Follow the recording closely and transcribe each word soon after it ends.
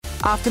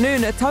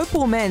Afternoon. A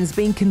Taupo man's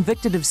been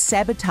convicted of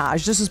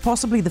sabotage. This is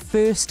possibly the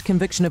first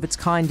conviction of its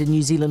kind in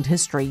New Zealand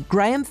history.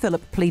 Graham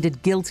Phillip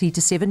pleaded guilty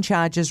to 7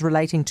 charges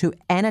relating to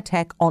an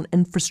attack on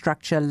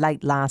infrastructure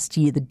late last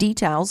year. The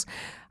details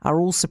are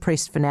all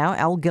suppressed for now.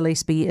 Al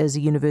Gillespie is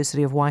a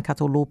University of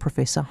Waikato law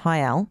professor.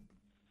 Hi, Al.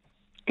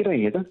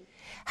 G'day, Heather.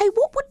 Hey,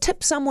 what would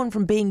tip someone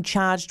from being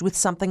charged with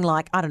something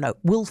like,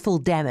 willful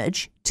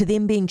damage to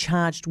them being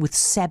charged with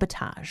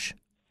sabotage?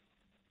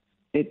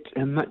 It's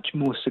a much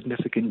more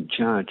significant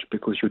charge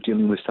because you're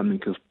dealing with something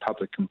of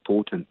public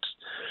importance.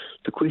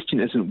 The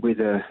question isn't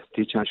whether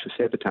they're charged for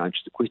sabotage.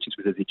 The question is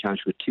whether they're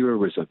charged with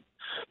terrorism,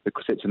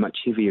 because it's a much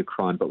heavier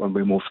crime, but one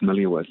we're more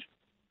familiar with.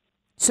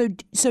 So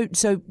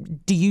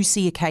do you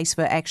see a case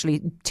for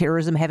actually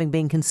terrorism having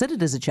been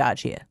considered as a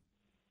charge here?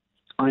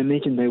 I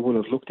imagine they will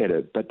have looked at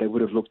it, but they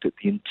would have looked at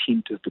the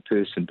intent of the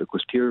person,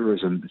 because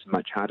terrorism is a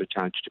much harder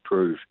charge to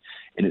prove,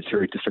 and it's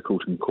very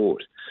difficult in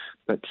court.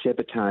 But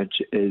sabotage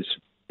is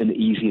an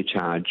easier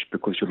charge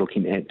because you're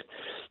looking at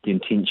the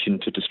intention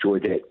to destroy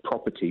that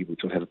property,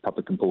 which will have a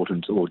public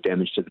importance, or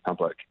damage to the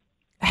public.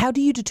 How do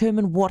you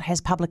determine what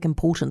has public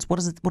importance? What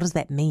does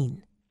that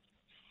mean?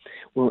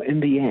 Well, in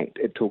the Act,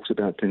 it talks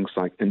about things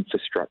like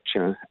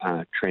infrastructure,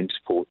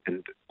 transport,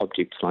 and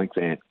objects like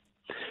that.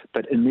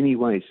 But in many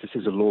ways, this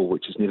is a law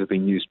which has never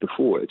been used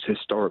before. It's a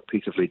historic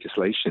piece of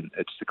legislation.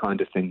 It's the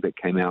kind of thing that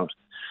came out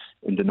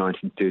in the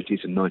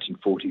 1930s and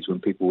 1940s when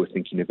people were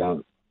thinking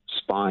about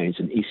spies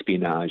and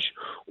espionage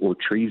or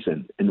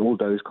treason, and all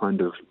those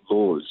kind of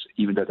laws,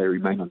 even though they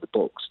remain on the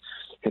books,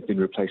 have been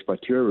replaced by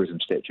terrorism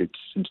statutes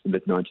since the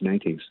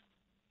mid-1980s.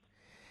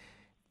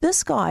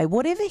 This guy,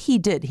 whatever he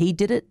did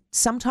it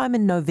sometime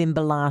in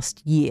November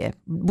last year,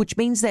 which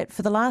means that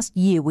for the last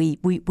year we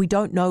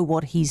don't know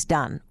what he's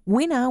done.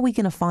 When are we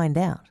going to find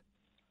out?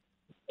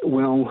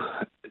 Well,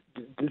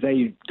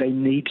 they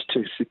need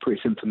to suppress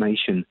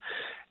information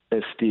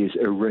if there's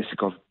a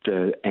risk of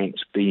the act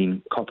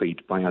being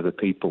copied by other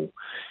people.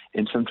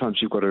 And sometimes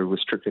you've got to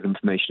restrict that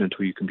information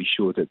until you can be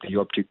sure that the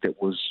object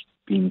that was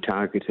being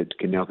targeted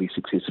can now be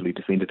successfully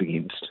defended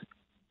against.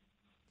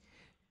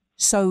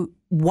 So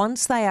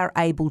once they are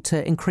able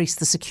to increase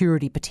the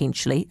security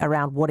potentially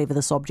around whatever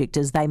this object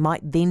is, they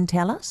might then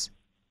tell us?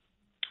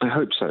 I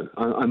hope so.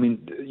 I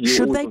mean,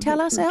 should they tell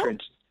us, Al?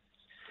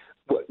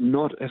 Well,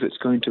 not if it's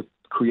going to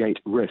create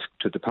risk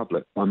to the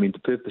public. I mean, the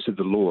purpose of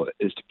the law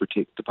is to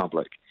protect the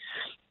public.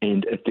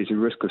 And if there's a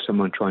risk of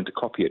someone trying to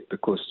copy it,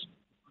 because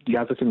the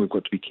other thing we've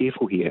got to be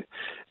careful here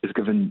is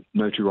giving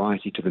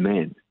notoriety to the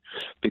man,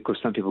 because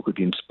some people could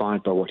be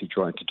inspired by what he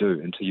tried to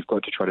do. And so you've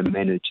got to try to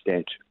manage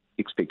that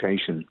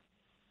expectation.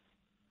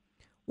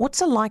 What's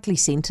a likely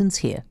sentence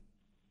here?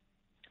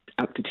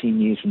 Up to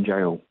 10 years in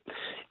jail.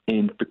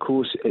 And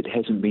because it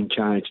hasn't been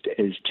charged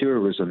as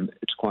terrorism,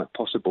 it's quite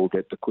possible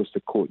that because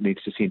the court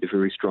needs to send a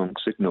very strong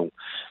signal,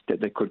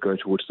 that they could go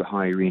towards the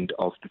higher end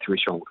of the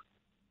threshold.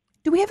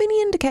 Do we have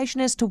any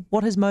indication as to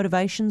what his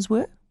motivations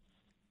were?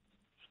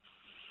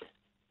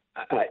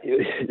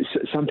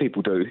 Some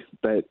people do,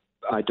 but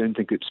I don't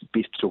think it's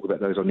best to talk about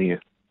those on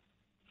air.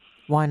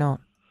 Why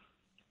not?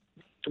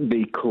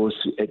 Because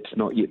it's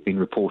not yet been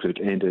reported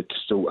and it's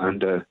still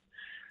under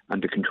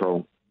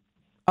control.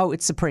 Oh,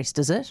 it's suppressed,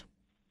 is it?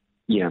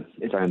 Yeah,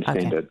 as I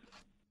understand it.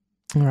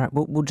 All right,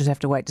 we'll just have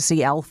to wait to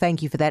see. Al,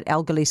 thank you for that.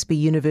 Al Gillespie,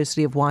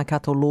 University of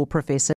Waikato law professor.